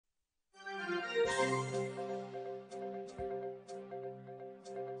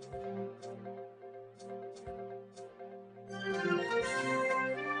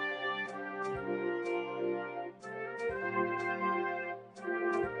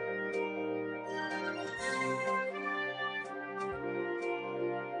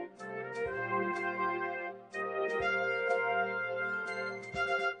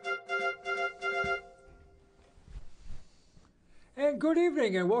And good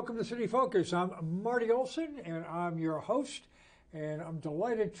evening and welcome to City Focus. I'm Marty Olsen and I'm your host, and I'm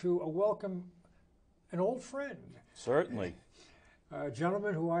delighted to welcome an old friend. Certainly. A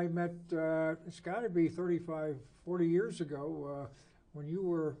gentleman who I met, it's got to be 35, 40 years ago when you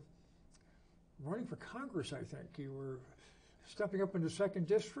were running for Congress, I think. You were stepping up in the 2nd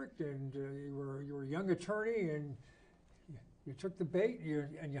District and you were a young attorney and you took the bait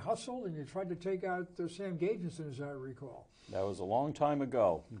and you hustled and you tried to take out Sam Gagenson, as I recall. That was a long time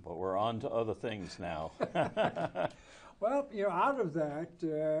ago, but we're on to other things now. Well, you know, out of that,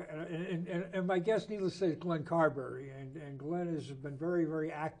 and my guest, needless to say, is Glen Carberry, and Glen has been very,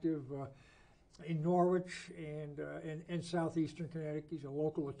 very active in Norwich and in Southeastern Connecticut. He's a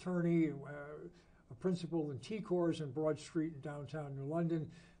local attorney, a principal in T-Corps in Broad Street in downtown New London,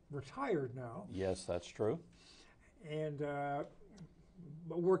 retired now. Yes, that's true. And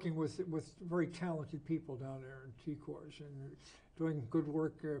but working with very talented people down there in T-Corps and doing good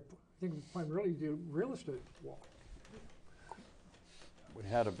work. I think primarily do real estate law. We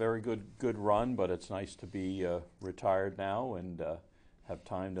had a very good run, but it's nice to be retired now and have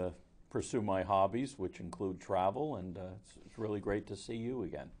time to pursue my hobbies, which include travel, and it's really great to see you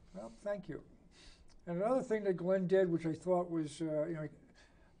again. Well, thank you. And another thing that Glen did, which I thought was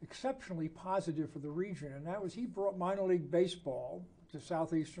exceptionally positive for the region, and that was he brought minor league baseball to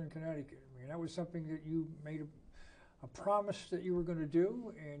Southeastern Connecticut. I mean, that was something that you made a promise that you were going to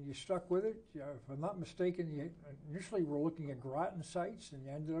do, and you stuck with it. If I'm not mistaken, you initially were looking at Groton sites, and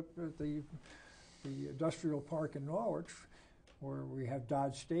you ended up at the industrial park in Norwich, where we have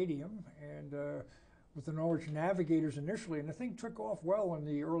Dodge Stadium, and with the Norwich Navigators initially, and the thing took off well in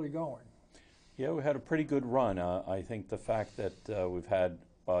the early going. Yeah, we had a pretty good run. I think the fact that we've had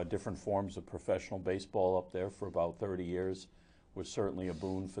different forms of professional baseball up there for about 30 years was certainly a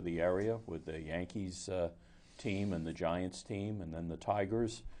boon for the area, with the Yankees team and the Giants team and then the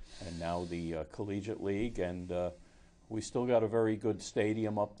Tigers and now the Collegiate League. And we still got a very good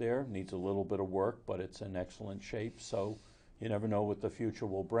stadium up there. Needs a little bit of work, but it's in excellent shape. So you never know what the future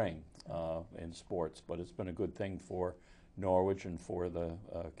will bring in sports. But it's been a good thing for Norwich and for the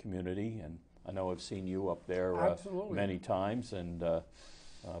community. And I know I've seen you up there many times, and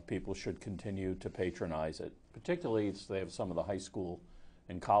people should continue to patronize it. Particularly, they have some of the high school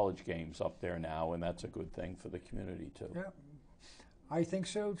and college games up there now, and that's a good thing for the community too. Yeah, I think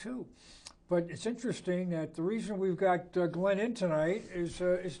so too. But it's interesting that the reason we've got Glen in tonight is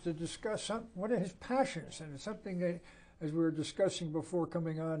to discuss one of his passions, and it's something that, as we were discussing before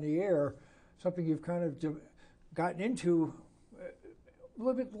coming on the air, something you've kind of gotten into a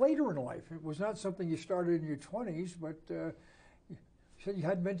little bit later in life. It was not something you started in your 20s, but you said you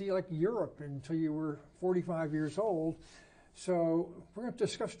hadn't been to like Europe until you were 45 years old. So we're going to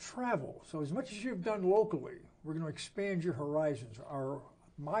discuss travel. So as much as you've done locally, we're going to expand your horizons,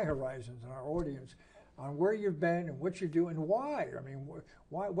 my horizons and our audience, on where you've been and what you do and why. I mean,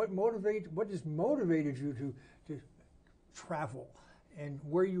 what has motivated you to travel, and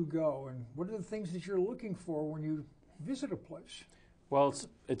where you go, and what are the things that you're looking for when you visit a place? Well,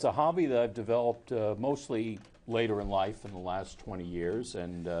 it's a hobby that I've developed mostly later in life in the last 20 years,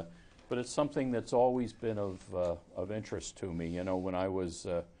 and but it's something that's always been of interest to me. You know, when I was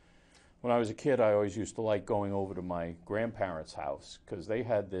a kid, I always used to like going over to my grandparents' house because they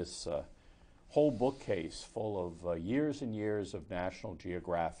had this whole bookcase full of years and years of National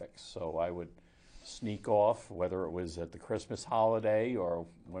Geographics. So I would sneak off, whether it was at the Christmas holiday or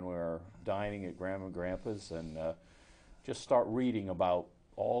when we were dining at Grandma and Grandpa's, and just start reading about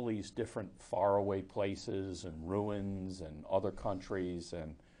all these different faraway places and ruins and other countries.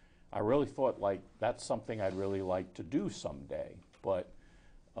 And I really thought, like, that's something I'd really like to do someday. But,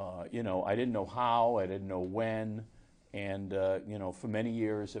 you know, I didn't know how, I didn't know when, and, you know, for many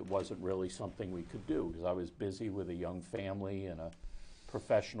years it wasn't really something we could do because I was busy with a young family and a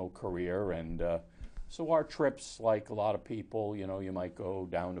professional career. And so our trips, like a lot of people, you know, you might go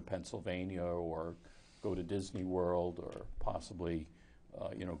down to Pennsylvania or go to Disney World or possibly,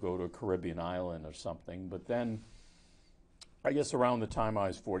 you know, go to a Caribbean island or something. But then, I guess around the time I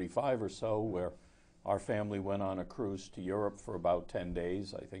was 45 or so, where our family went on a cruise to Europe for about 10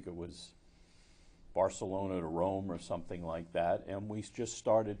 days. I think it was Barcelona to Rome or something like that, and we just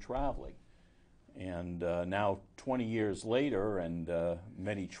started traveling. And now 20 years later and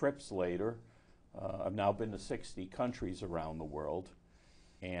many trips later, I've now been to 60 countries around the world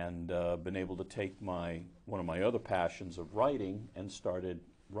and been able to take one of my other passions of writing and started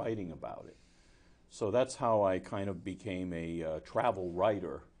writing about it. So that's how I kind of became a travel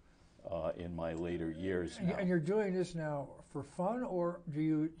writer in my later years now. And you're doing this now for fun, or are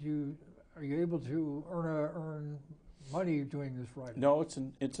you able to earn money doing this writing? No,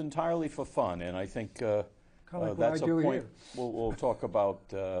 it's entirely for fun, and I think Kind of like that's what I a do point here. we'll talk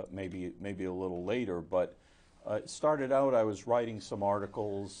about maybe a little later. But it started out, I was writing some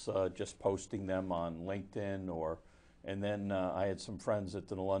articles, just posting them on LinkedIn, and then I had some friends at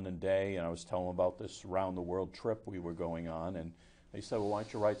the London Day, and I was telling them about this round the world trip we were going on, and they said, well, why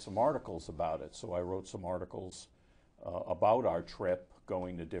don't you write some articles about it? So I wrote some articles about our trip,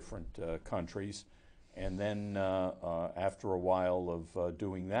 going to different countries. And then after a while of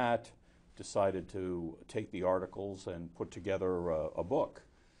doing that, decided to take the articles and put together a book.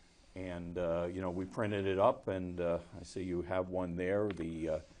 And we printed it up, and I see you have one there,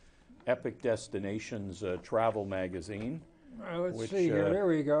 the Epic Destinations Travel Magazine. Let's see here. There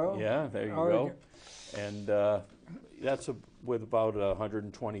we go. Yeah, there you go. And that's with about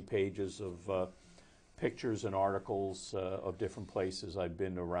 120 pages of pictures and articles of different places I've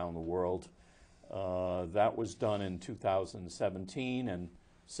been around the world. That was done in 2017, and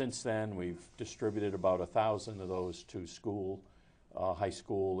since then we've distributed about 1,000 of those to high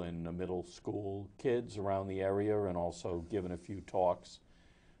school and middle school kids around the area, and also given a few talks.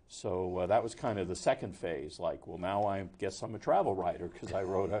 So that was kind of the second phase, like, well, now I guess I'm a travel writer because I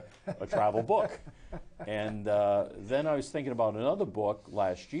wrote a travel book. And then I was thinking about another book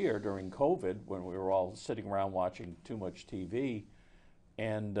last year during COVID when we were all sitting around watching too much TV.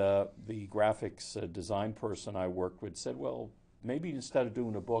 And the graphics design person I worked with said, well, maybe instead of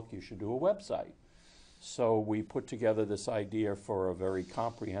doing a book, you should do a website. So we put together this idea for a very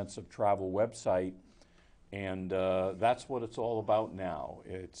comprehensive travel website, and that's what it's all about now.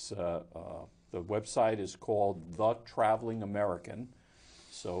 It's the website is called The Traveling American.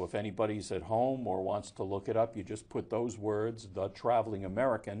 So if anybody's at home or wants to look it up, you just put those words, The Traveling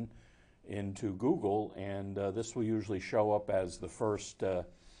American, into Google, and this will usually show up as the first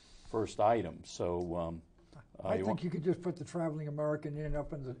item. So I think you could just put the Traveling American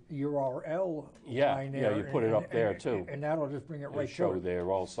up in the URL line there. Yeah, you put it up there too. And that'll just bring it right to show it.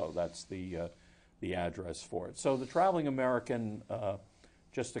 there also. That's the address for it. So the Traveling American,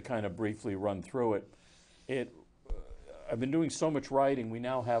 just to kind of briefly run through it, I've been doing so much writing, we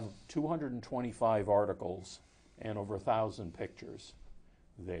now have 225 articles and over 1,000 pictures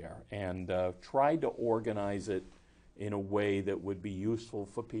there, and tried to organize it in a way that would be useful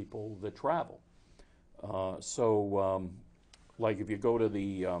for people that travel. Like if you go to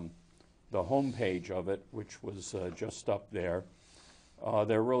the home page of it, which was just up there,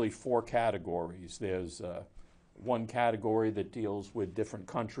 there are really 4 categories. There's one category that deals with different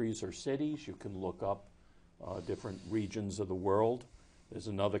countries or cities. You can look up different regions of the world. There's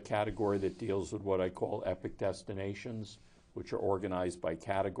another category that deals with what I call epic destinations, which are organized by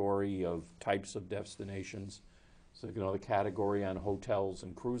category of types of destinations. So another category on hotels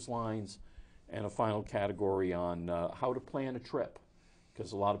and cruise lines, and a final category on how to plan a trip.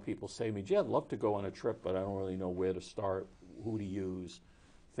 Because a lot of people say to me, gee, I'd love to go on a trip, but I don't really know where to start, who to use,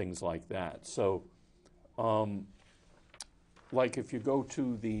 things like that. So, like if you go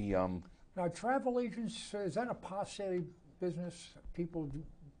to the... Now, travel agents, is that a posse business? People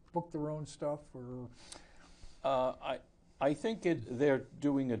book their own stuff, or...? I think they're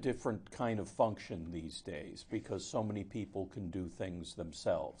doing a different kind of function these days because so many people can do things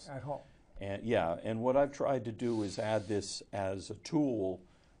themselves. At home. And what I've tried to do is add this as a tool,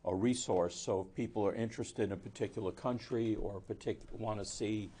 a resource, so if people are interested in a particular country or want to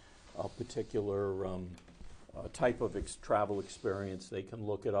see a particular type of travel experience, they can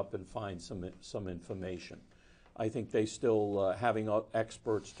look it up and find some information. I think they still, having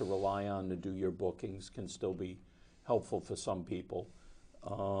experts to rely on to do your bookings can still be helpful for some people.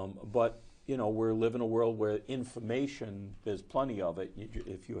 But you know, we live in a world where information, there's plenty of it.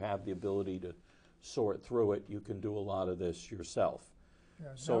 If you have the ability to sort through it, you can do a lot of this yourself. Yeah.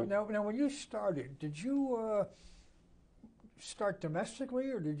 So now, when you started, did you start domestically,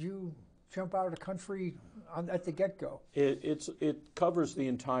 or did you jump out of the country at the get-go? It covers the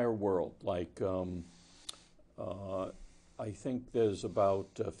entire world. Like I think there's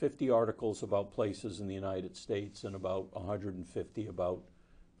about 50 articles about places in the United States and about 150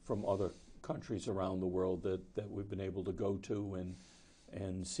 from other countries around the world that we've been able to go to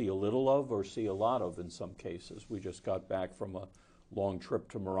and see a little of or see a lot of in some cases. We just got back from a long trip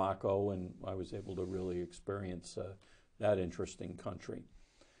to Morocco, and I was able to really experience that interesting country.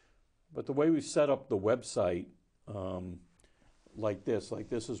 But the way we set up the website, like this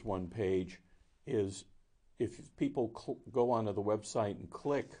is one page, is if people go onto the website and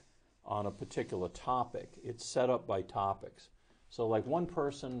click on a particular topic, it's set up by topics. So like one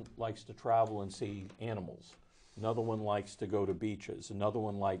person likes to travel and see animals, another one likes to go to beaches, another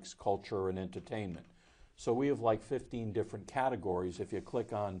one likes culture and entertainment. So we have like 15 different categories. If you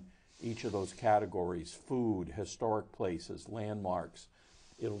click on each of those categories, food, historic places, landmarks,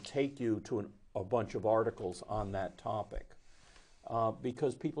 it'll take you to a bunch of articles on that topic.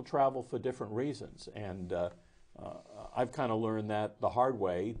 Because people travel for different reasons. And I've kind of learned that the hard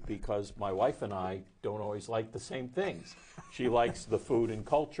way, because my wife and I don't always like the same things. She likes the food and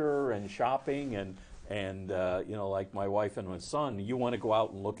culture and shopping, and you know, like my wife and my son, you want to go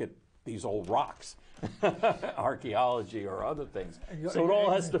out and look at these old rocks, archaeology or other things. So it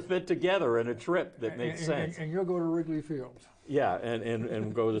all has to fit together in a trip that makes sense. And you'll go to Wrigley Field. Yeah,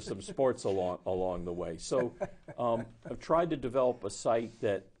 and go to some sports along the way. So I've tried to develop a site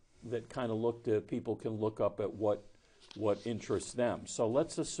that kind of people can look up at what interests them. So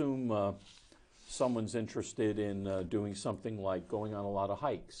let's assume someone's interested in doing something like going on a lot of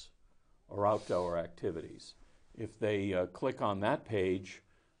hikes or outdoor activities. If they click on that page,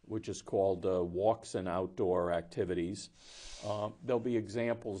 which is called Walks and Outdoor Activities, there'll be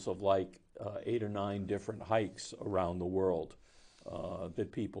examples of like 8 or 9 different hikes around the world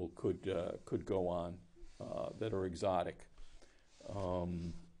that people could go on that are exotic.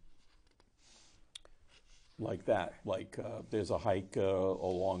 Like that. Like there's a hike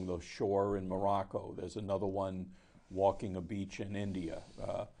along the shore in Morocco. There's another one walking a beach in India.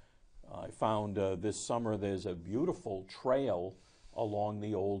 I found this summer there's a beautiful trail along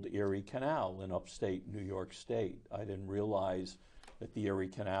the old Erie Canal in upstate New York State. I didn't realize that the Erie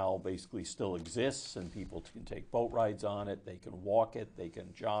Canal basically still exists, and people can take boat rides on it, they can walk it, they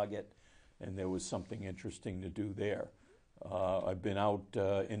can jog it, and there was something interesting to do there. I've been out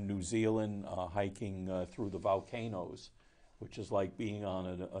in New Zealand hiking through the volcanoes, which is like being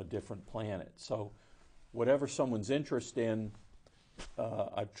on a different planet. So whatever someone's interest in,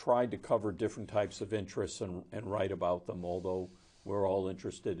 I've tried to cover different types of interests and write about them, although we're all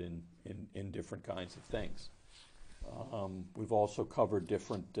interested in different kinds of things. We've also covered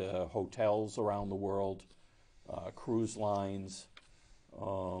different hotels around the world, cruise lines,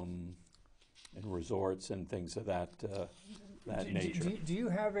 and resorts and things of that nature. Do you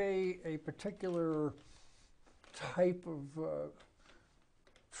have a particular type of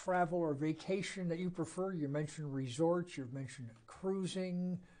travel or vacation that you prefer? You mentioned resorts, you've mentioned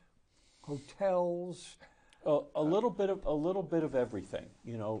cruising, hotels. A little bit of everything.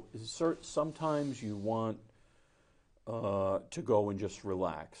 You know, sometimes you want to go and just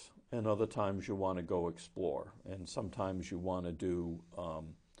relax, and other times you want to go explore, and sometimes you want to do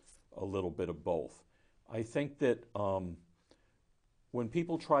a little bit of both. I think that when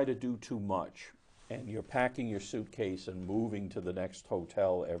people try to do too much, and you're packing your suitcase and moving to the next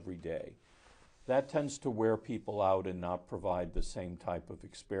hotel every day, that tends to wear people out and not provide the same type of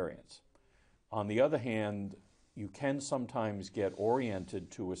experience. On the other hand, you can sometimes get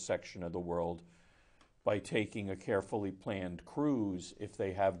oriented to a section of the world by taking a carefully planned cruise if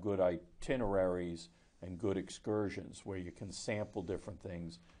they have good itineraries and good excursions where you can sample different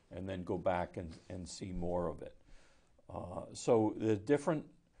things and then go back and see more of it. So the different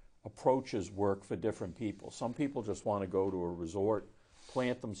approaches work for different people. Some people just want to go to a resort,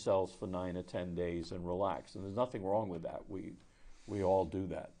 plant themselves for 9 or 10 days and relax, and there's nothing wrong with that. We all do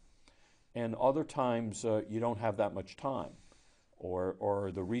that. And other times you don't have that much time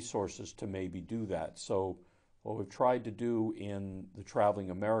or the resources to maybe do that. So what we've tried to do in the Traveling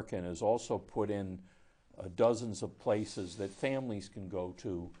American is also put in dozens of places that families can go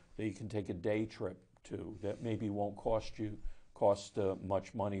to, that you can take a day trip to, that maybe won't cost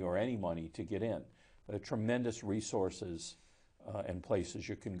much money or any money to get in. Tremendous resources and places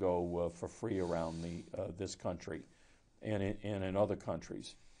you can go for free around this country and in other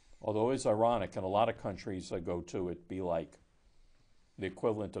countries. Although it's ironic, in a lot of countries I go to, it'd be like the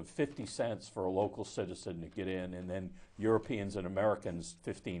equivalent of 50 cents for a local citizen to get in, and then Europeans and Americans,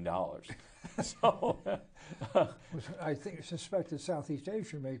 $15. So, I suspect that Southeast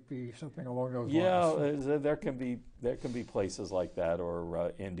Asia may be something along those lines. Yeah, there can be places like that,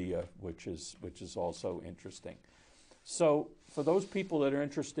 or India, which is also interesting. So, for those people that are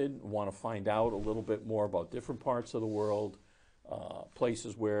interested and want to find out a little bit more about different parts of the world,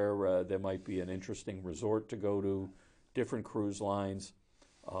 places where there might be an interesting resort to go to, different cruise lines,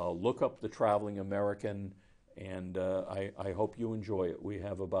 look up the Traveling American and I hope you enjoy it. We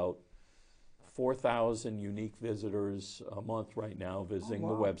have about 4,000 unique visitors a month right now visiting the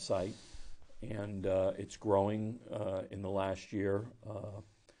website, and it's growing in the last year,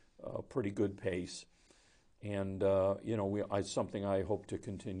 a pretty good pace. And it's something I hope to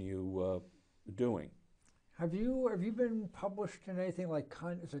continue doing. Have you been published in anything like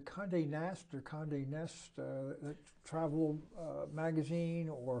is it Condé Nast or Condé Nast, that travel magazine,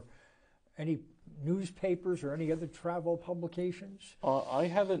 or any newspapers or any other travel publications? I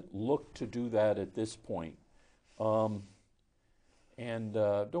haven't looked to do that at this point, and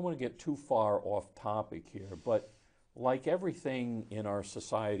don't want to get too far off topic here. But like everything in our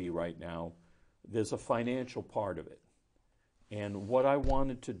society right now, there's a financial part of it. And what I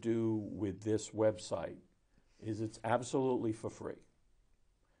wanted to do with this website is it's absolutely for free.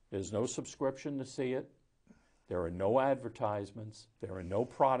 There's no subscription to see it. There are no advertisements. There are no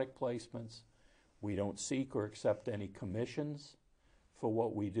product placements. We don't seek or accept any commissions for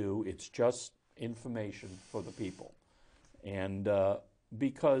what we do. It's just information for the people. And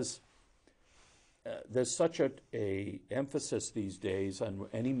because there's such a emphasis these days on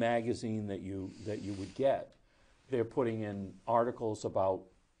any magazine that you would get, they're putting in articles about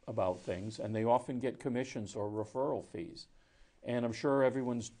things, and they often get commissions or referral fees. And I'm sure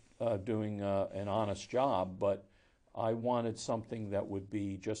everyone's doing an honest job, but I wanted something that would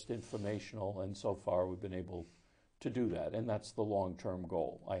be just informational, and so far we've been able to do that, and that's the long-term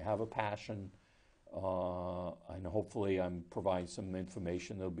goal. I have a passion, and hopefully I'm providing some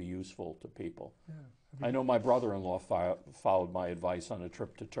information that'll be useful to people. Yeah. I know my brother-in-law followed my advice on a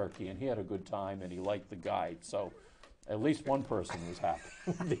trip to Turkey, and he had a good time, and he liked the guide, so at least one person was happy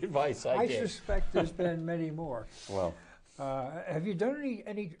with the advice I gave. I suspect there's been many more. Well, have you done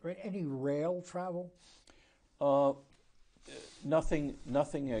any rail travel? Nothing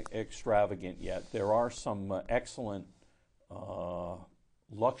extravagant yet. There are some excellent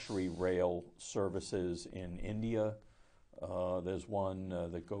luxury rail services in India. There's one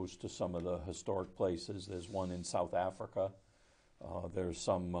that goes to some of the historic places. There's one in South Africa. There's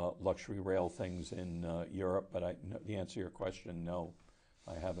some luxury rail things in Europe, but the answer to your question, no,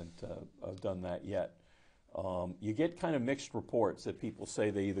 I haven't done that yet. You get kind of mixed reports that people say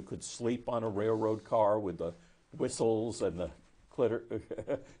they either could sleep on a railroad car with the whistles and the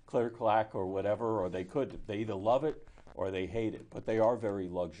clitter-clack or whatever, or they either love it or they hate it, but they are very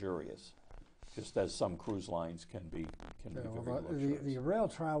luxurious, just as some cruise lines can be very luxurious. The rail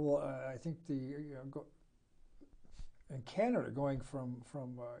travel, I think in Canada, going from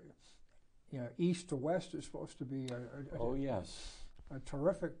east to west is supposed to be a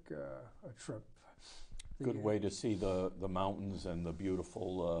terrific trip. Good way to see the mountains and the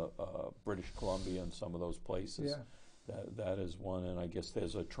beautiful British Columbia and some of those places. Yeah. That is one, and I guess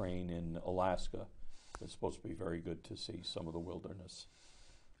there's a train in Alaska that's supposed to be very good to see some of the wilderness.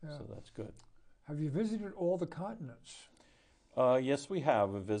 Yeah. So that's good. Have you visited all the continents? Yes, we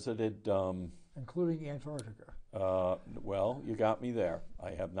have. We visited... including Antarctica. Well, you got me there.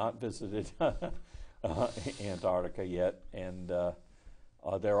 I have not visited Antarctica yet, and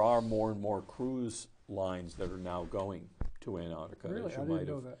there are more and more cruise lines that are now going to Antarctica. Really? As you might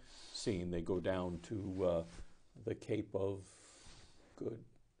have seen. They go down to the Cape Horn,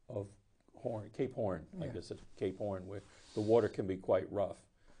 I guess it's Cape Horn, where the water can be quite rough,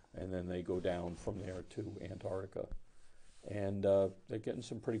 and then they go down from there to Antarctica. And they're getting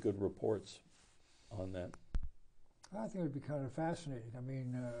some pretty good reports on that. I think it would be kind of fascinating. I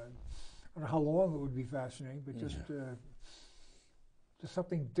mean, I don't know how long it would be fascinating, but just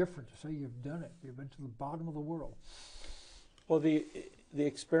something different to say you've done it. You've been to the bottom of the world. Well, the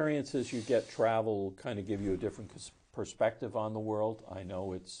experiences you get travel kind of give you a different perspective on the world. I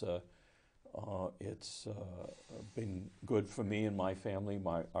know it's been good for me and my family.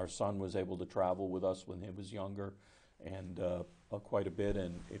 Our son was able to travel with us when he was younger, and quite a bit,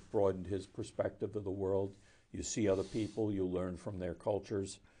 and it broadened his perspective of the world. You see other people, you learn from their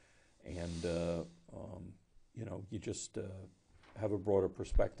cultures, and you just have a broader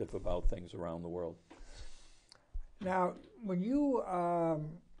perspective about things around the world. Now, when you are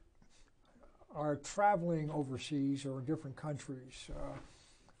traveling overseas or in different countries,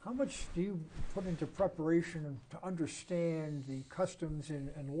 how much do you put into preparation to understand the customs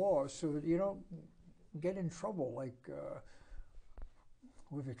and laws so that you don't get in trouble like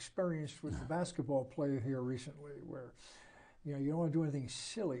we've experienced with the basketball player here recently, where you don't want to do anything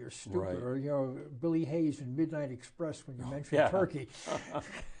silly or stupid, right. Or Billy Hayes in Midnight Express when you mentioned Turkey.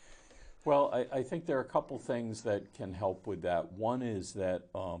 Well, I think there are a couple things that can help with that. One is that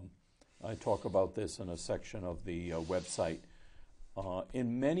I talk about this in a section of the website.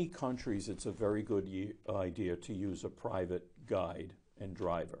 In many countries, it's a very good idea to use a private guide and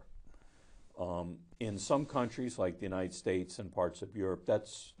driver. In some countries, like the United States and parts of Europe,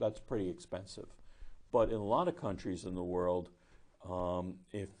 that's pretty expensive. But in a lot of countries in the world,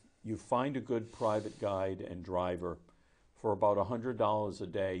 if you find a good private guide and driver, for about $100 a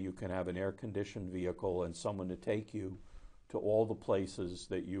day, you can have an air-conditioned vehicle and someone to take you to all the places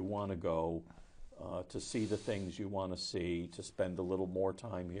that you want to go, to see the things you want to see, to spend a little more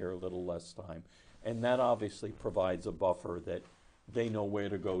time here, a little less time. And that obviously provides a buffer that they know where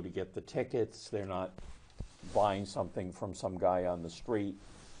to go to get the tickets. They're not buying something from some guy on the street.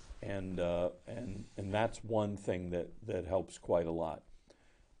 And that's one thing that helps quite a lot.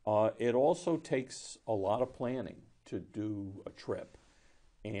 It also takes a lot of planning to do a trip.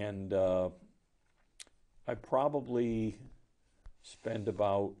 And I probably spend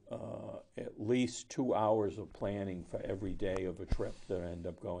about at least 2 hours of planning for every day of a trip that I end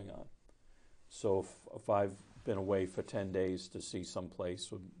up going on. So if I've been away for 10 days to see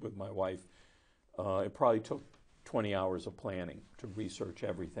someplace with my wife, it probably took 20 hours of planning to research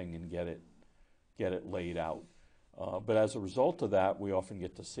everything and get it laid out. But as a result of that, we often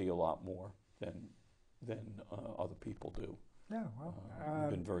get to see a lot more than other people do. Yeah, well, I've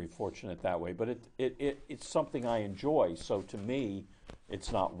been very fortunate that way, but it's something I enjoy. So to me,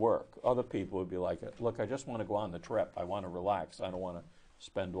 it's not work. Other people would be like, "Look, I just want to go on the trip. I want to relax. I don't want to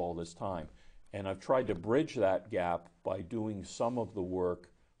spend all this time." And I've tried to bridge that gap by doing some of the work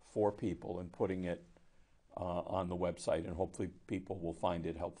for people and putting it on the website, and hopefully people will find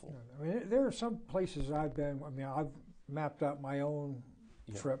it helpful. I mean, there are some places I've been. I mean, I've mapped out my own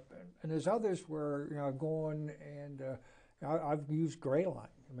trip, and there's others where I've gone and. I've used Gray Line.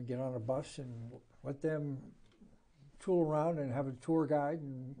 I mean, get on a bus and let them tool around and have a tour guide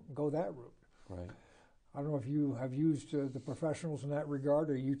and go that route. Right. I don't know if you have used the professionals in that regard,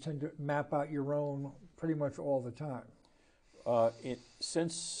 or you tend to map out your own pretty much all the time.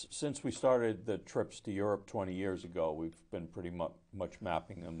 Since we started the trips to Europe 20 years ago, we've been pretty much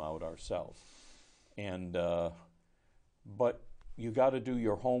mapping them out ourselves. And but you got to do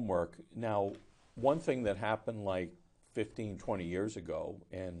your homework. Now, one thing that happened like 15, 20 years ago,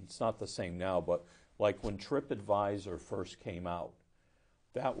 and it's not the same now, but like when TripAdvisor first came out,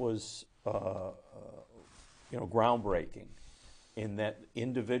 that was groundbreaking in that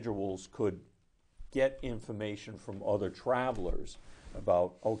individuals could get information from other travelers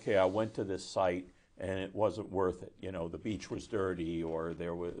about, okay, I went to this site and it wasn't worth it. The beach was dirty, or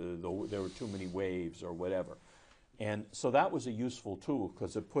there were too many waves, or whatever. And so that was a useful tool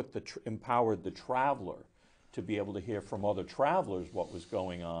because it empowered the traveler to be able to hear from other travelers what was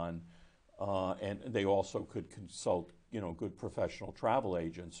going on, and they also could consult, good professional travel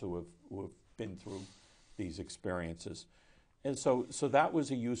agents who have been through these experiences, and so that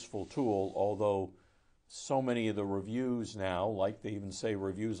was a useful tool. Although so many of the reviews now, like they even say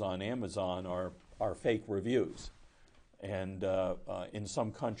reviews on Amazon, are fake reviews, and in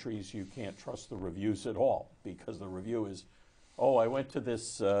some countries you can't trust the reviews at all because the review is, oh, I went to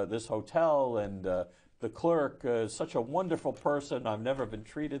this hotel and the clerk is such a wonderful person. I've never been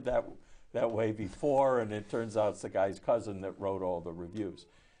treated that way before, and it turns out it's the guy's cousin that wrote all the reviews.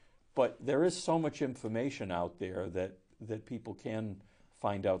 But there is so much information out there that people can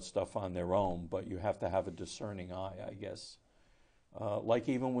find out stuff on their own, but you have to have a discerning eye, I guess. Like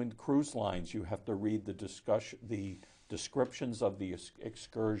even when cruise lines, you have to read the descriptions of the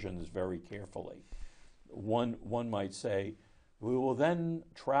excursions very carefully. One might say, we will then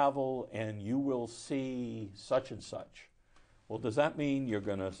travel and you will see such and such. Well, does that mean you're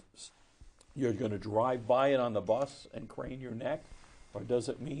going to drive by it on the bus and crane your neck? Or does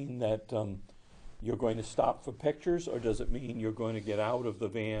it mean that you're going to stop for pictures? Or does it mean you're going to get out of the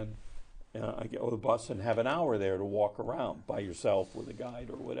van or the bus and have an hour there to walk around by yourself with a guide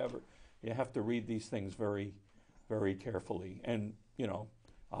or whatever? You have to read these things very, very carefully. And,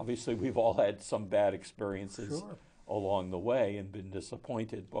 obviously we've all had some bad experiences. Sure. Along the way and been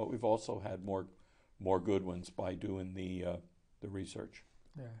disappointed, but we've also had more good ones by doing the research.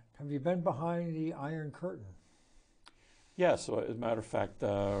 Yeah. Have you been behind the Iron Curtain? Yes. So as a matter of fact,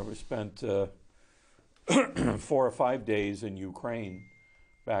 we spent 4 or 5 days in Ukraine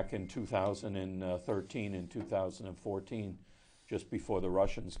back in 2013 and 2014, just before the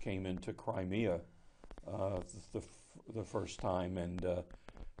Russians came into Crimea the first time, and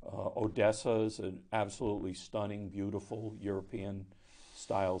Odessa is an absolutely stunning, beautiful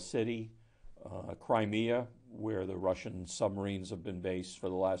European-style city. Crimea, where the Russian submarines have been based for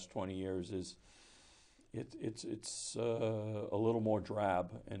the last 20 years, it's a little more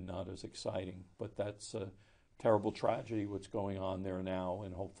drab and not as exciting. But that's terrible tragedy what's going on there now,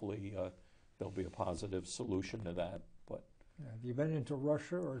 and hopefully there'll be a positive solution to that. But have you been into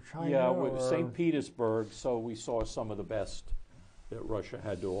Russia or China? yeah, with St. Petersburg, so we saw some of the best that Russia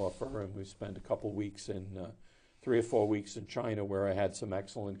had to offer, and we spent a couple weeks in 3 or 4 weeks in China, where I had some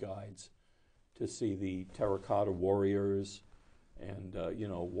excellent guides to see the terracotta warriors and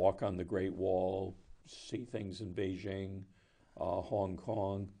walk on the Great Wall, see things in Beijing, Hong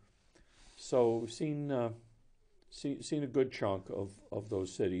Kong. So seen a good chunk of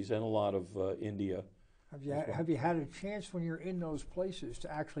those cities, and a lot of India. Have you had a chance when you're in those places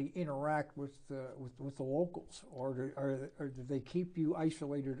to actually interact with the locals, or do they keep you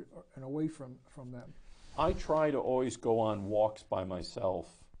isolated and away from them? I try to always go on walks by myself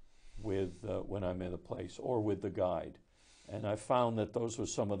with when I'm in a place, or with the guide, and I found that those were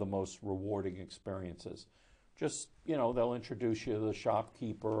some of the most rewarding experiences. Just, they'll introduce you to the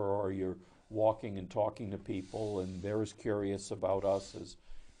shopkeeper, or you're walking and talking to people, and they're as curious about us as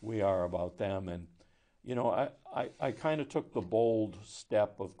we are about them. And I kind of took the bold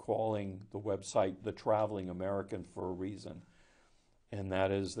step of calling the website The Traveling American for a reason, and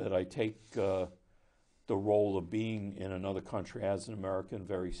that is that I take the role of being in another country as an American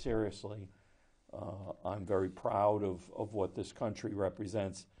very seriously. I'm very proud of what this country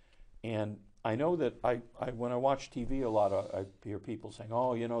represents, and I know that when I watch TV a lot, I hear people saying,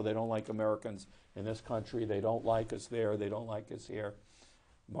 oh, they don't like Americans in this country, they don't like us there, they don't like us here.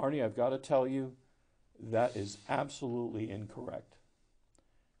 Marty, I've got to tell you, that is absolutely incorrect.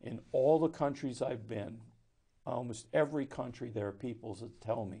 In all the countries I've been, almost every country, there are people that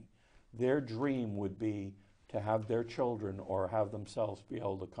tell me their dream would be to have their children or have themselves be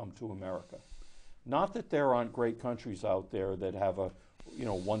able to come to America. Not that there aren't great countries out there that have a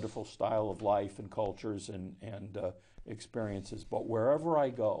wonderful style of life and cultures and experiences, but wherever I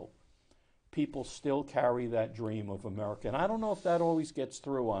go, people still carry that dream of America. And I don't know if that always gets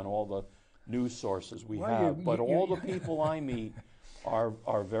through on all the news sources we have, but all the people I meet are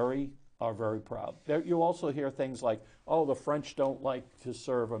very proud. You also hear things like, oh, the French don't like to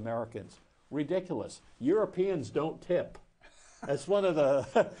serve Americans. Ridiculous. Europeans don't tip. That's one of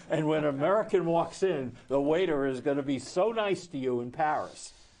the, and when an American walks in, the waiter is going to be so nice to you in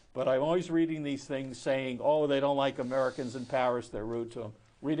Paris. But I'm always reading these things saying, oh, they don't like Americans in Paris, they're rude to them.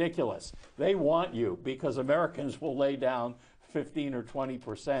 Ridiculous. They want you, because Americans will lay down 15 or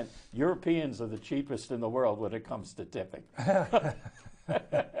 20%. Europeans are the cheapest in the world when it comes to tipping.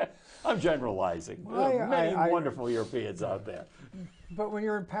 I'm generalizing. There are many wonderful Europeans out there. But when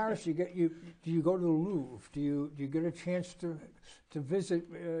you're in Paris, do you go to the Louvre? Do you get a chance to visit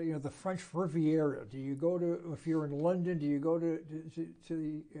the French Riviera? Do you go to, if you're in London, do you go to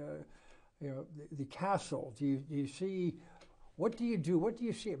the castle? Do you see, what do you do? What do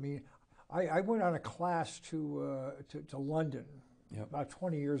you see? I mean, I went on a class to London about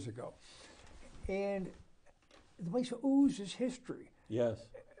 20 years ago, and the place oozes history. Yes.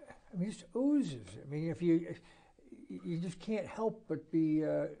 I mean, it just oozes. I mean, if you just can't help but be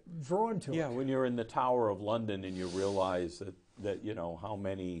drawn to it. Yeah, when you're in the Tower of London and you realize that how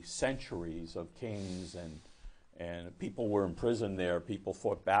many centuries of kings and people were imprisoned there, people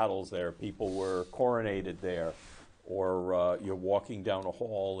fought battles there, people were coronated there, or you're walking down a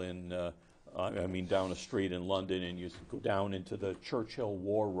hall down a street in London, and you go down into the Churchill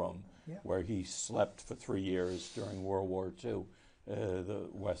War Room, where he slept for 3 years during World War II,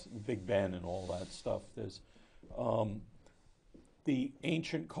 the Big Ben and all that stuff. There's the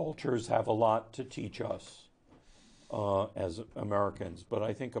ancient cultures have a lot to teach us as Americans, but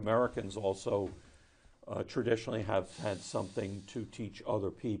I think Americans also traditionally have had something to teach other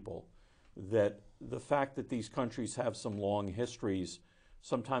people. That the fact that these countries have some long histories,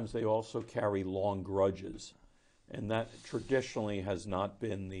 sometimes they also carry long grudges, and that traditionally has not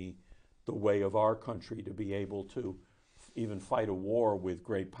been the way of our country to be able to even fight a war with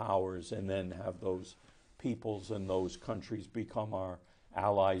great powers and then have those peoples and those countries become our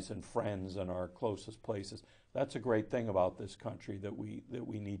allies and friends and our closest places. That's a great thing about this country that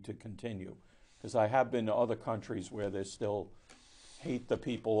we need to continue. Because I have been to other countries where they still hate the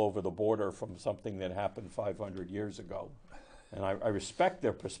people over the border from something that happened 500 years ago. And I respect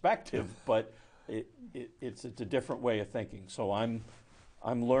their perspective, but it's a different way of thinking. So I'm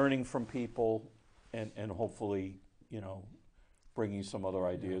learning from people and hopefully, bringing some other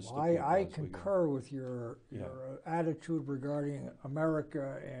ideas to people. I concur with your attitude regarding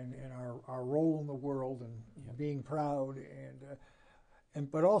America and our role in the world and being proud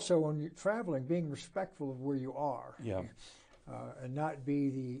but also when you're traveling, being respectful of where you are. Yeah. And not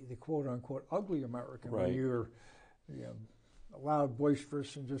be the quote unquote ugly American, right. where you're loud,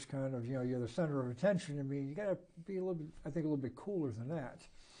 boisterous, and just kind of, you're the center of attention. I mean, you got to be a little bit, I think, a little bit cooler than that.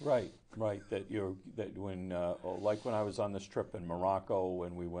 Right. That when like when I was on this trip in Morocco,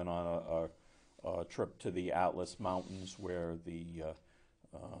 when we went on a trip to the Atlas Mountains, where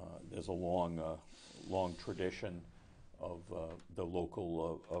there's a long tradition of the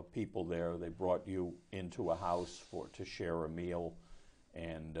local people there. They brought you into a house to share a meal,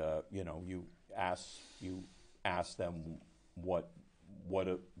 and you ask them what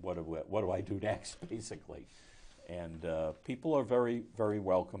do I do next, basically. And people are very, very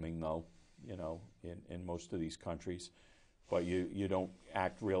welcoming, though, in most of these countries. But you don't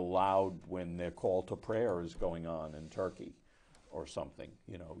act real loud when their call to prayer is going on in Turkey or something.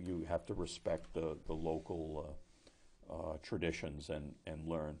 You have to respect the local traditions and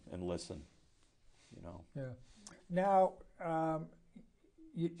learn and listen. Yeah. Now, so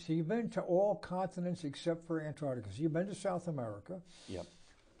you've been to all continents except for Antarctica. So you've been to South America. Yep.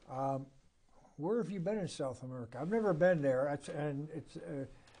 Where have you been in South America? I've never been there,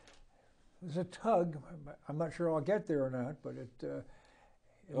 there's a tug. I'm not sure I'll get there or not, but it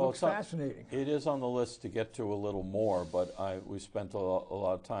looks fascinating. It is on the list to get to a little more, but we spent a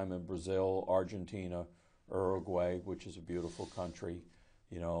lot of time in Brazil, Argentina, Uruguay, which is a beautiful country,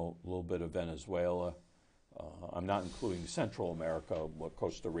 a little bit of Venezuela. I'm not including Central America,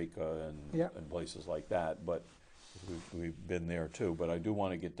 Costa Rica and places like that, but we've been there too. But I do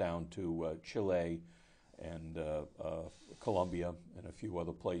want to get down to Chile and Colombia and a few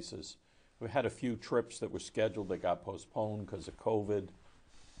other places. We had a few trips that were scheduled that got postponed because of COVID,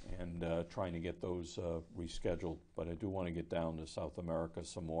 and trying to get those rescheduled. But I do want to get down to South America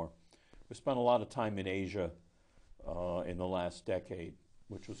some more. We spent a lot of time in Asia in the last decade,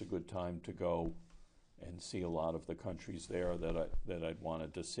 which was a good time to go and see a lot of the countries there that I'd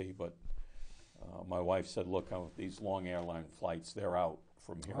wanted to see. But my wife said, look, these long airline flights, they're out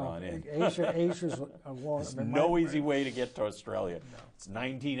from here on in. Asia's a long... There's no easy way to get to Australia. No. It's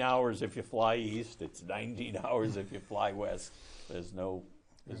 19 hours if you fly east. It's 19 hours if you fly west. There's no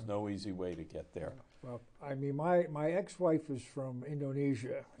easy way to get there. Well, I mean, my ex-wife is from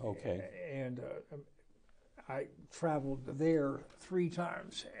Indonesia. Okay. And I traveled there 3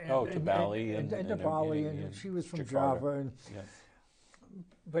 times. To Bali and to Bali, and she was from Jakarta. Java. And,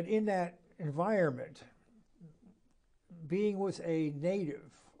 but in that environment, being with a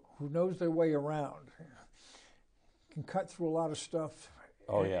native who knows their way around can cut through a lot of stuff.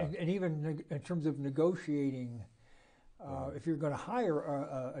 Oh, yeah. And even in terms of negotiating, if you're going to hire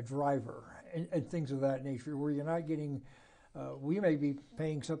a driver and things of that nature, where you're not getting, we may be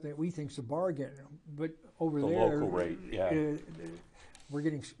paying something that we think's a bargain, but over the there, local rate, we're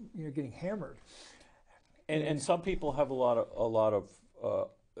getting hammered. And some people have a lot of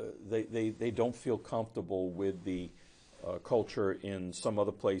they don't feel comfortable with the culture in some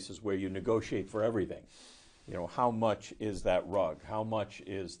other places where you negotiate for everything. How much is that rug? How much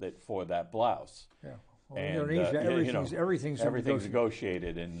is that for that blouse? Yeah. Well, in Indonesia, everything's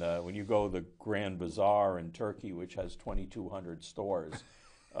negotiated. And when you go to the Grand Bazaar in Turkey, which has 2,200 stores,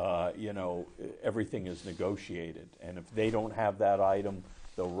 everything is negotiated. And if they don't have that item,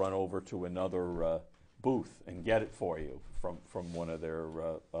 they'll run over to another booth and get it for you from one of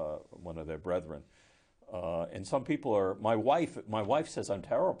their brethren. And some people are. My wife says I'm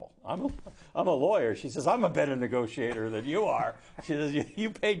terrible. I'm a lawyer. She says I'm a better negotiator than you are. She says you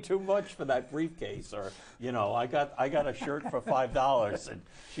paid too much for that briefcase, or I got a shirt for $5, and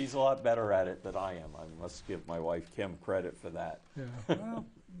she's a lot better at it than I am. I must give my wife Kim credit for that. Yeah. Well,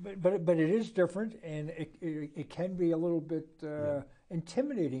 but it is different, and it can be a little bit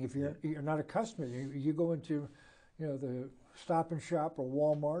intimidating if you're not accustomed. You go into the Stop and Shop or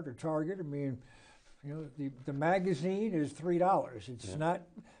Walmart or Target. I mean. The magazine is $3. It's not,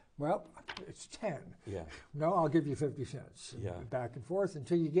 well, it's 10. Yeah. No, I'll give you 50 cents. Yeah. Back and forth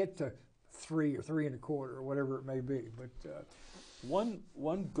until you get to 3 or 3 1/4 or whatever it may be. But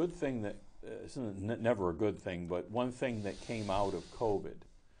one good thing that isn't never a good thing, but one thing that came out of COVID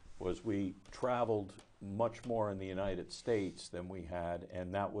was we traveled much more in the United States than we had,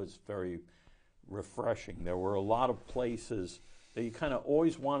 and that was very refreshing. There were a lot of places that you kind of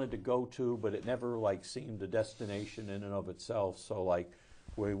always wanted to go to, but it never seemed a destination in and of itself. So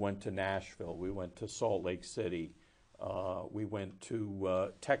we went to Nashville, we went to Salt Lake City, we went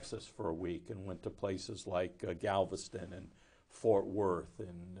to Texas for a week, and went to places like Galveston and Fort Worth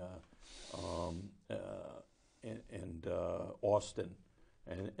and Austin,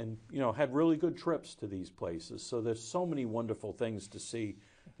 and had really good trips to these places. So there's so many wonderful things to see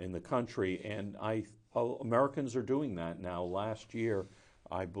in the country, and Americans are doing that now. Last year,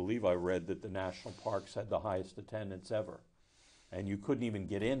 I believe I read that the national parks had the highest attendance ever and you couldn't even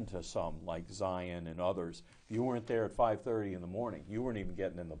get into some, like Zion and others. If you weren't there at 5:30 in the morning, you weren't even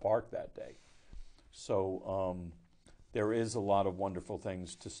getting in the park that day. So there is a lot of wonderful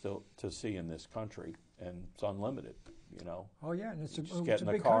things to see in this country, and it's unlimited, you know. Oh yeah, and it's a, Just it's get a in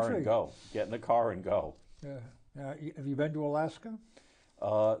the big car country. and go. Get in the car and go. Have you been to Alaska?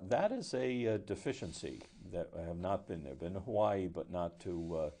 That is a deficiency that I have not been there. Been to Hawaii, but not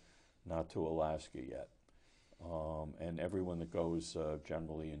to Alaska yet. And everyone that goes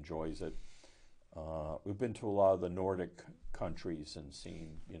generally enjoys it. We've been to a lot of the Nordic countries and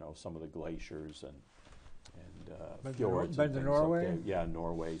seen, you know, some of the glaciers and fjords. Been and to things Norway? up there. Yeah,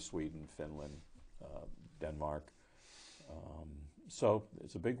 Norway, Sweden, Finland, Denmark. So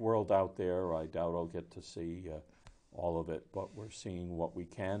it's a big world out there. I doubt I'll get to see all of it, but we're seeing what we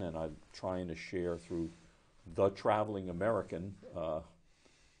can, and I'm trying to share through the Traveling American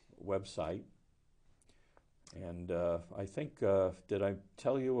website. And I think, did I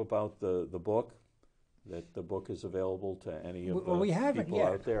tell you about the book? That the book is available to any of Well, we haven't people yet.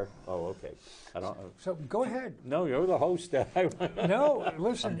 out there? Oh, okay. I don't. So go ahead. No, you're the host. No,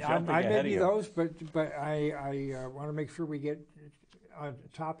 listen, I'm jumping I ahead may of be you. the host, but I want to make sure we get on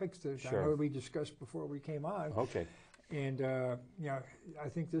topics that Sure. I know we discussed before we came on. Okay. And you know, I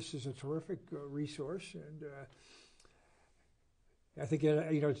think this is a terrific resource, and I think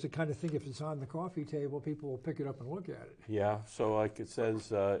you know it's the kind of thing. If it's on the coffee table, people will pick it up and look at it. Yeah. So, like it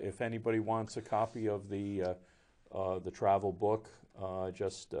says, if anybody wants a copy of the travel book,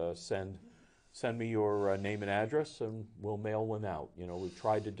 just send me your name and address, and we'll mail one out. You know, we've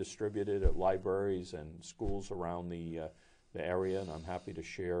tried to distribute it at libraries and schools around the area, and I'm happy to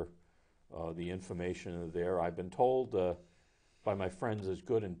share the information there. I've been told by my friends it's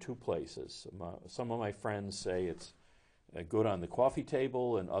good in two places. Some of my friends say it's good on the coffee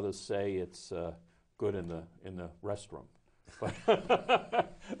table, and others say it's good in the restroom. But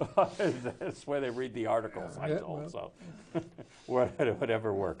that's where they read the articles, I'm told. So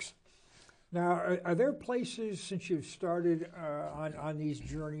whatever works. Now, are there places since you've started on these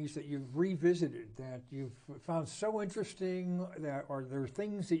journeys that you've revisited that you've found so interesting, that, or there are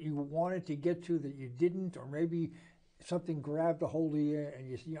things that you wanted to get to that you didn't, or maybe something grabbed a hold of you and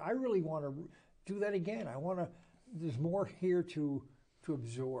you say, I really want to do that again. I want to. There's more here to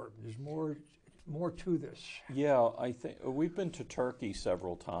absorb. There's more to this. Yeah, I think we've been to Turkey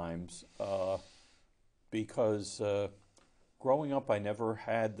several times because growing up I never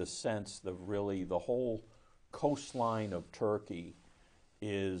had the sense that really the whole coastline of Turkey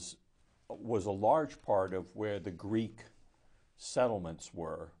was a large part of where the Greek settlements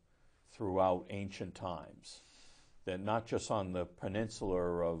were throughout ancient times. That not just on the peninsula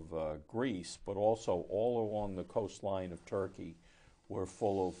of Greece, but also all along the coastline of Turkey were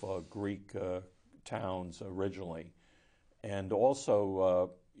full of Greek towns originally. And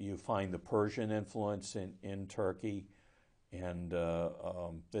also you find the Persian influence in Turkey, and there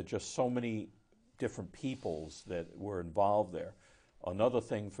are just so many different peoples that were involved there. Another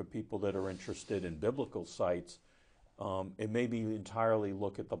thing for people that are interested in biblical sites, it may be entirely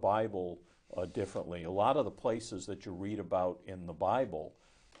look at the Bible differently. A lot of the places that you read about in the Bible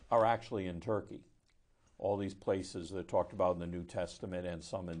are actually in Turkey. All these places that are talked about in the New Testament and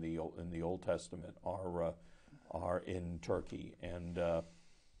some in the Old Testament are in Turkey, and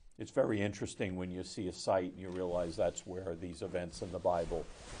it's very interesting when you see a site and you realize that's where these events in the Bible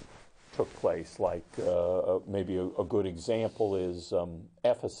took place. Like maybe a good example is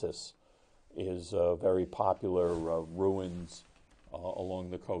Ephesus is a very popular ruins along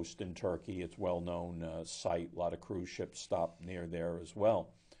the coast in Turkey. It's a well-known site. A lot of cruise ships stop near there as well.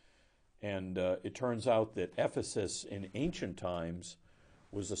 And it turns out that Ephesus in ancient times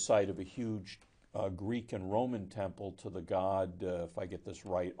was the site of a huge Greek and Roman temple to the god, if I get this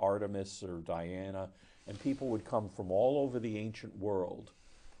right, Artemis or Diana. And people would come from all over the ancient world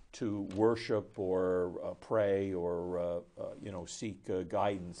to worship or pray or seek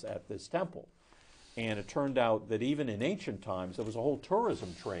guidance at this temple. And it turned out that even in ancient times, there was a whole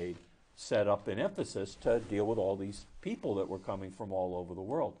tourism trade set up in Ephesus to deal with all these people that were coming from all over the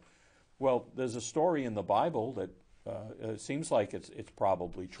world. Well, there's a story in the Bible that it seems like it's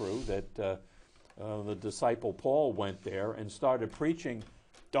probably true, that the disciple Paul went there and started preaching,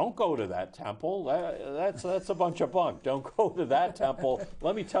 don't go to that temple, that's a bunch of bunk, don't go to that temple,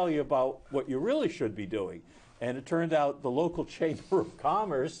 let me tell you about what you really should be doing. And it turned out the local Chamber of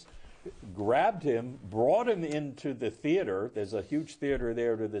Commerce grabbed him, brought him into the theater. There's a huge theater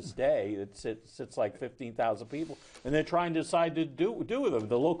there to this day. It sits like 15,000 people, and they're trying to decide to do with him.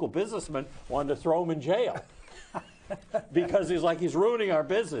 The local businessman wanted to throw him in jail because he's ruining our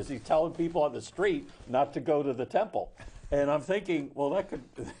business. He's telling people on the street not to go to the temple. And I'm thinking, well, that could,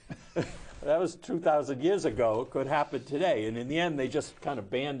 that was 2,000 years ago. It could happen today. And in the end, they just kind of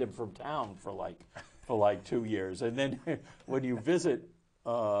banned him from town for like 2 years. And then when you visit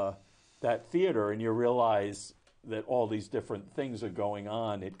that theater and you realize that all these different things are going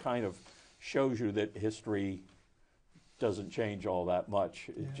on, it kind of shows you that history doesn't change all that much.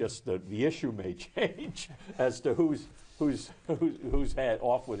 It's just that the issue may change as to who's head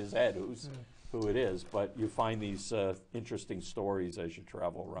off with his head, who it is. But you find these interesting stories as you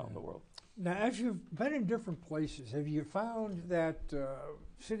travel around the world. Now, as you've been in different places, have you found that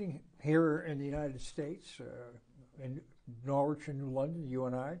sitting here in the United States, in Norwich and New London, you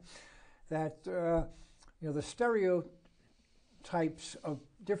and I, that the stereotypes of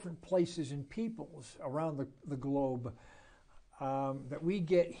different places and peoples around the globe that we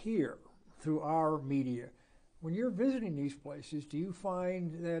get here through our media, when you're visiting these places, do you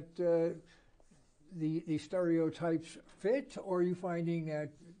find that the stereotypes fit, or are you finding that,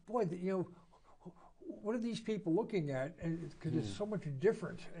 boy, what are these people looking at? Because it's so much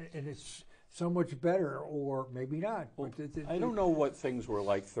different and it's so much better, or maybe not. Well, I don't know what things were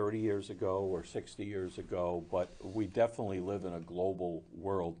like 30 years ago or 60 years ago, but we definitely live in a global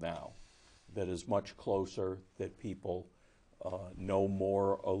world now that is much closer, that people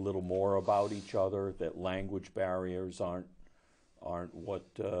know a little more about each other, that language barriers aren't what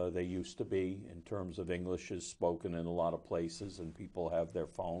they used to be in terms of English is spoken in a lot of places, and people have their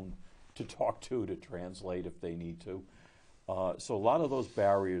phone to talk to translate if they need to. So a lot of those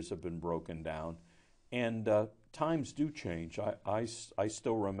barriers have been broken down, and times do change. I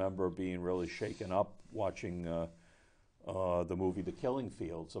still remember being really shaken up watching the movie The Killing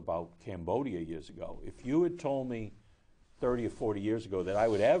Fields about Cambodia years ago. If you had told me 30 or 40 years ago that I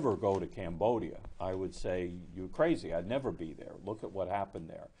would ever go to Cambodia, I would say, you're crazy, I'd never be there. Look at what happened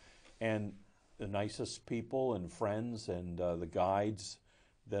there. And the nicest people and friends and the guides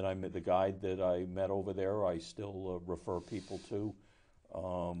that I met, the guide that I met over there, I still refer people to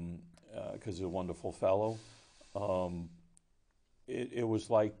because he's a wonderful fellow. It was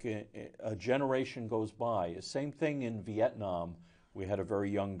like a generation goes by. Same thing in Vietnam. We had a very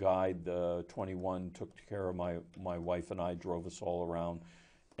young guide, 21, took care of my wife and I, drove us all around.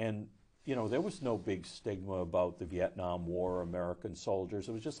 And, there was no big stigma about the Vietnam War, American soldiers.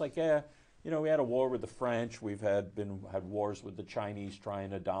 It was just like, we had a war with the French. We've had wars with the Chinese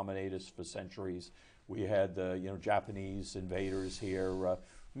trying to dominate us for centuries. We had Japanese invaders here.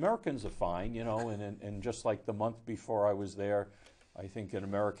 Americans are fine, and just like the month before I was there, I think an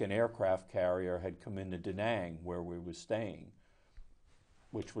American aircraft carrier had come into Da Nang where we were staying,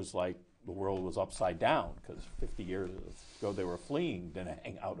 which was like the world was upside down because 50 years ago they were fleeing Da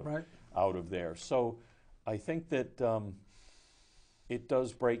Nang out of there. So I think that it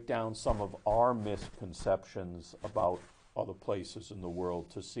does break down some of our misconceptions about other places in the world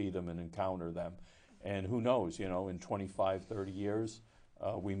to see them and encounter them. And who knows, in 25, 30 years,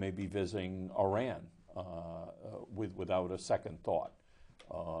 we may be visiting Iran without a second thought.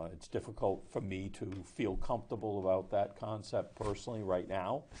 It's difficult for me to feel comfortable about that concept personally right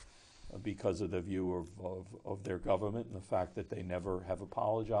now because of the view of their government and the fact that they never have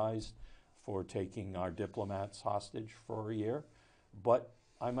apologized for taking our diplomats hostage for a year. But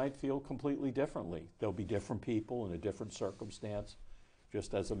I might feel completely differently. There'll be different people in a different circumstance,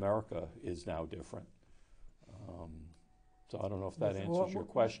 just as America is now different. So I don't know if that answers your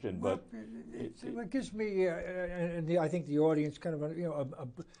question, but it gives me, and I think the audience kind of,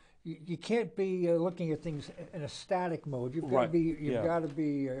 you can't be looking at things in a static mode. You've got to be, got to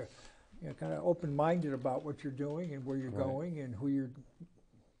be, kind of open-minded about what you're doing and where you're going and who you're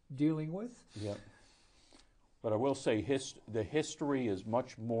dealing with. Yeah. But I will say the history is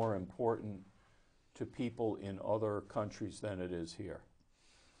much more important to people in other countries than it is here.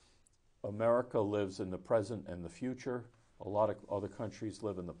 America lives in the present and the future. A lot of other countries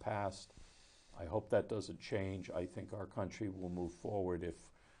live in the past. I hope that doesn't change. I think our country will move forward if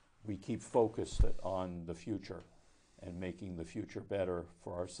we keep focused on the future and making the future better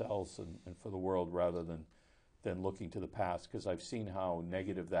for ourselves and for the world rather than looking to the past, because I've seen how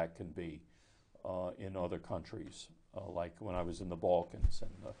negative that can be in other countries, like when I was in the Balkans,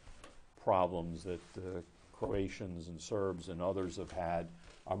 and the problems that Croatians and Serbs and others have had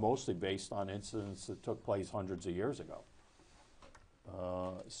are mostly based on incidents that took place hundreds of years ago.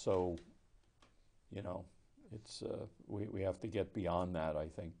 So, it's we have to get beyond that, I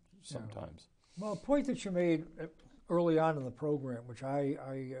think, sometimes. Well, a point that you made early on in the program, which I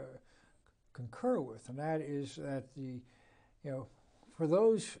concur with, and that is that for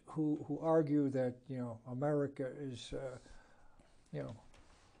those who argue that America is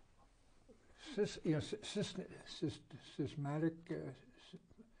systematic.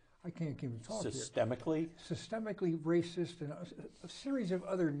 I can't even talk Systemically? Here. Systemically racist and a series of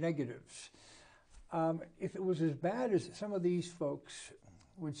other negatives. If it was as bad as some of these folks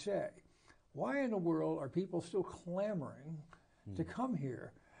would say, why in the world are people still clamoring to come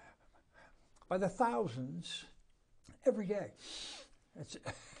here by the thousands every day?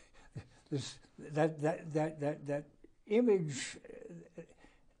 It's, that image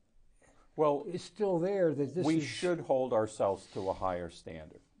is still there. That we should hold ourselves to a higher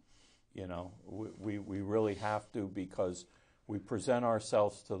standard. You know, we really have to, because we present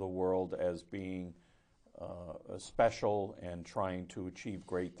ourselves to the world as being special and trying to achieve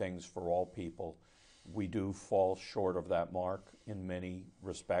great things for all people. We do fall short of that mark in many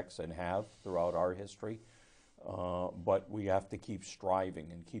respects and have throughout our history, but we have to keep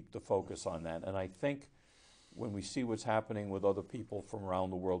striving and keep the focus on that. And I think when we see what's happening with other people from around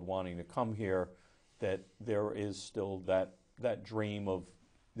the world wanting to come here, that there is still that dream of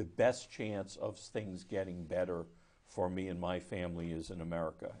the best chance of things getting better for me and my family is in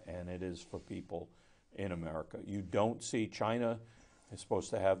America, and it is for people in America. You don't see China is supposed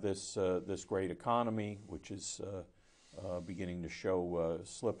to have this great economy, which is beginning to show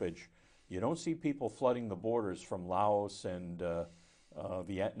slippage. You don't see people flooding the borders from Laos and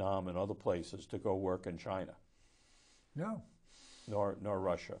Vietnam and other places to go work in China. No. Nor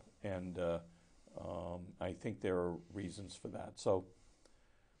Russia. And I think there are reasons for that. So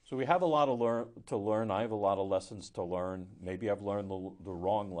we have a lot to learn. I have a lot of lessons to learn. Maybe I've learned the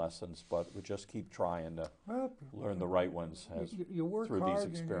wrong lessons, but we just keep trying to learn the right ones you work through hard these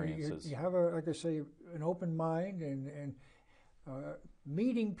experiences. You have, like I say, an open mind, and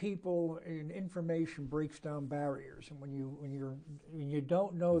meeting people and information breaks down barriers. And when you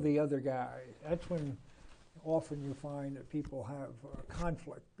don't know the other guy, that's when often you find that people have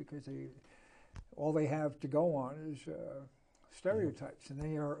conflict, because all they have to go on is stereotypes, and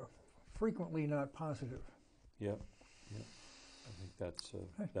they are frequently not positive. Yeah. I think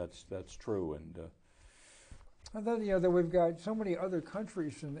that's true, and then we've got so many other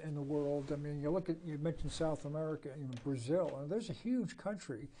countries in the world. I mean, you mentioned South America, Brazil, and there's a huge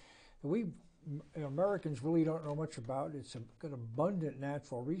country that we Americans really don't know much about. It's got abundant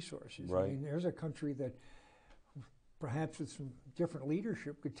natural resources. Right. I mean, there's a country that perhaps with some different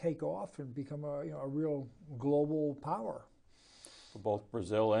leadership could take off and become a real global power. For both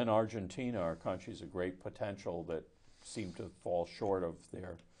Brazil and Argentina are countries of great potential that seem to fall short of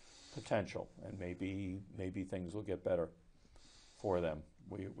their potential, and maybe things will get better for them.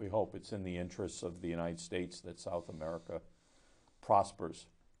 We hope. It's in the interests of the United States that South America prospers,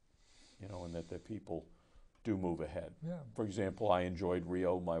 and that the people do move ahead. Yeah. For example, I enjoyed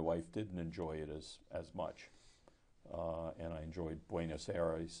Rio. My wife didn't enjoy it as much, and I enjoyed Buenos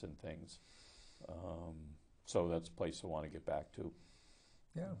Aires and things. So that's a place I want to get back to.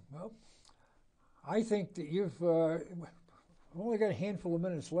 Yeah, well, I think that you've only got a handful of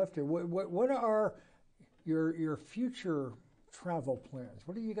minutes left here. What are your future travel plans?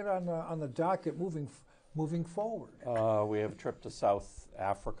 What do you got on the docket moving forward? We have a trip to South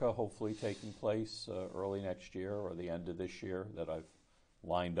Africa, hopefully taking place early next year or the end of this year, that I've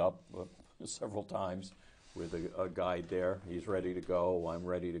lined up several times with a guide there. He's ready to go. I'm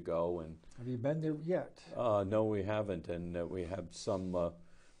ready to go. And have you been there yet? No, we haven't. And we had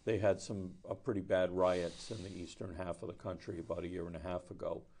they had some pretty bad riots in the eastern half of the country about a year and a half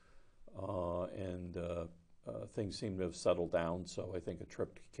ago. And things seem to have settled down. So I think a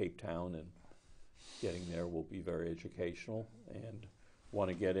trip to Cape Town and getting there will be very educational. And want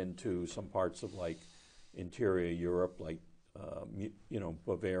to get into some parts of like interior Europe, like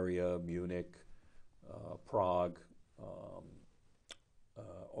Bavaria, Munich, Prague,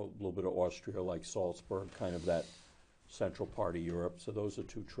 a little bit of Austria, like Salzburg, kind of that central part of Europe. So those are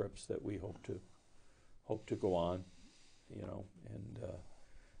two trips that we hope to go on,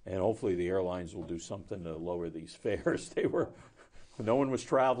 and hopefully the airlines will do something to lower these fares. No one was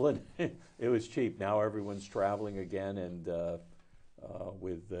traveling; it was cheap. Now everyone's traveling again, and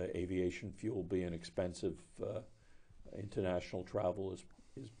with aviation fuel being expensive, international travel has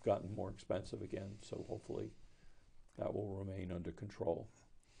gotten more expensive again, so hopefully that will remain under control.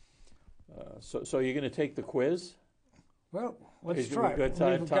 So you're going to take the quiz? Well, let's try.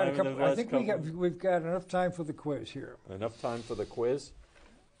 I think we've got enough time for the quiz here. Enough time for the quiz?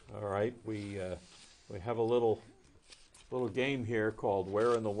 All right. We have a little game here called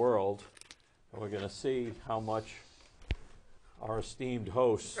Where in the World, and we're going to see how much our esteemed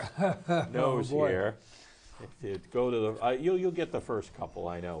host knows here. If you go to the, you'll get the first couple,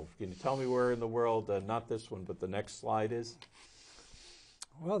 I know. Can you tell me where in the world, not this one, but the next slide is?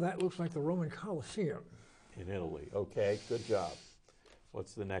 Well, that looks like the Roman Colosseum. In Italy. Okay, good job.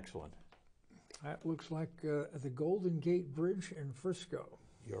 What's the next one? That looks like the Golden Gate Bridge in Frisco.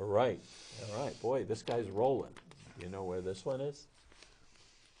 You're right. All right. Boy, this guy's rolling. You know where this one is?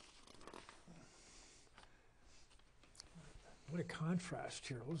 What a contrast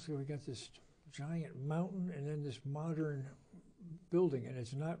here. Let's see, we got this giant mountain and then this modern building, and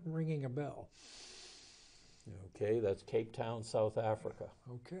it's not ringing a bell. Okay, that's Cape Town, South Africa.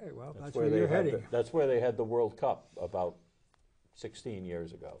 Okay, well, that's where you're heading. That's where they had the World Cup about 16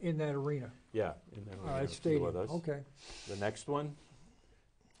 years ago. In that arena. Yeah, in that arena. All right, stadium. Okay. The next one.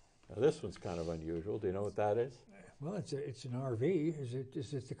 Now this one's kind of unusual. Do you know what that is? Well, it's an RV.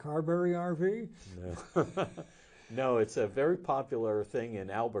 Is it the Carberry RV? No. No, it's a very popular thing in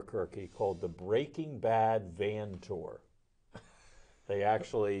Albuquerque called the Breaking Bad Van Tour. They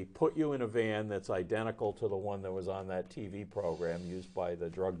actually put you in a van that's identical to the one that was on that TV program used by the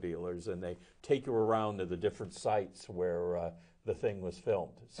drug dealers, and they take you around to the different sites where the thing was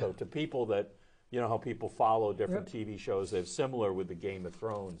filmed. So to people that, you know how people follow different TV shows, they're similar with the Game of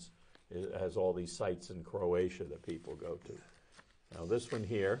Thrones. It has all these sites in Croatia that people go to. Now this one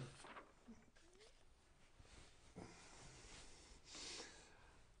here.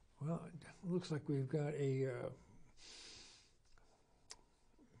 Well, it looks like we've got a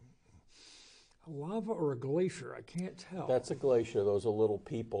lava or a glacier. I can't tell. That's a glacier. Those are little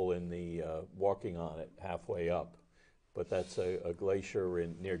people in the walking on it halfway up. But that's a glacier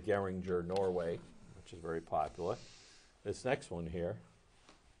near Geringer, Norway, which is very popular. This next one here.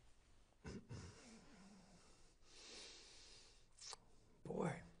 Boy,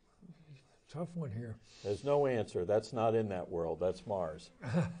 tough one here. There's no answer. That's not in that world. That's Mars.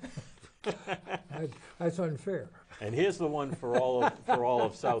 That's unfair. And here's the one for all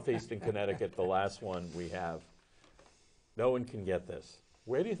of Southeastern Connecticut, the last one we have. No one can get this.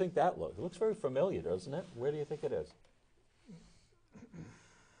 Where do you think that looks? It looks very familiar, doesn't it? Where do you think it is?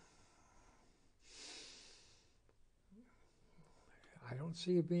 I don't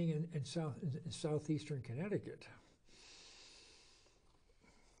see it being in southeastern Connecticut.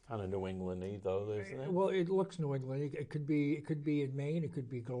 Kind of New England-y, though, isn't it? Well, it looks New England. It could be in Maine. It could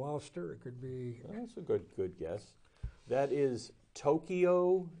be Gloucester. It could be. Well, that's a good guess. That is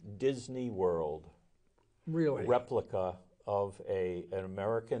Tokyo Disney World. Really? Replica of an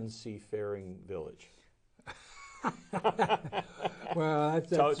American seafaring village. Well,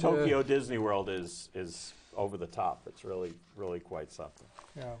 Tokyo Disney World is over the top. It's really quite something.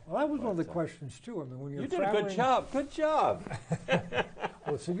 Yeah. Well, that was one of the questions too. I mean, when you're traveling, you did a good job. Good job.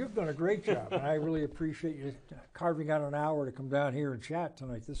 Well, so you've done a great job, and I really appreciate you carving out an hour to come down here and chat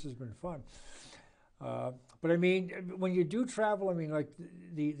tonight. This has been fun. But I mean, when you do travel, I mean, like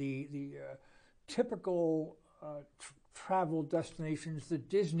the typical travel destinations, the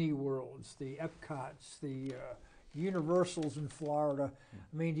Disney Worlds, the Epcots, the Universals in Florida.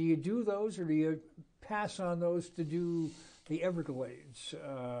 I mean, do you do those, or do you pass on those to do the Everglades?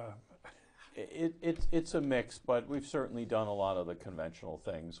 It's a mix, but we've certainly done a lot of the conventional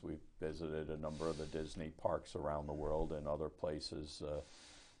things. We've visited a number of the Disney parks around the world and other places.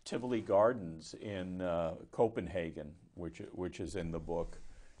 Tivoli Gardens in Copenhagen, which is in the book,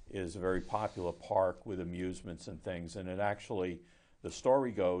 is a very popular park with amusements and things. And it actually, the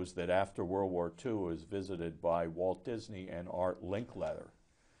story goes that after World War II, it was visited by Walt Disney and Art Linkletter.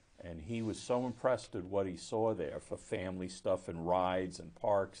 And he was so impressed with what he saw there for family stuff and rides and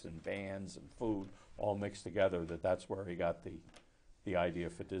parks and bands and food all mixed together that's where he got the idea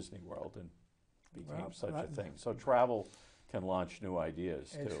for Disney World and became such a thing. So travel can launch new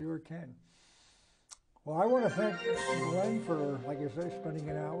ideas too. It sure can. Well, I want to thank Glenn for, like I say, spending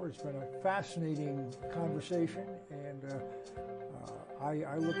an hour. It's been a fascinating conversation, and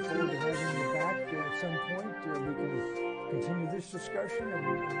I look forward to having you back at some point. We can continue this discussion, and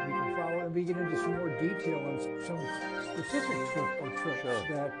we can follow and we get into some more detail on some specific trips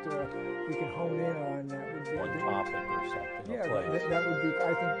that we can hone in on. That would be one topic or something. Yeah, that would be,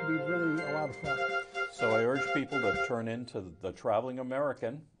 I think, be really a lot of fun. So I urge people to turn into the Traveling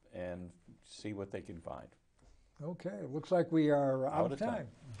American and see what they can find. Okay, looks like we are out of time.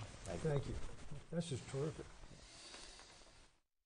 Thank you. Thank you. This is terrific.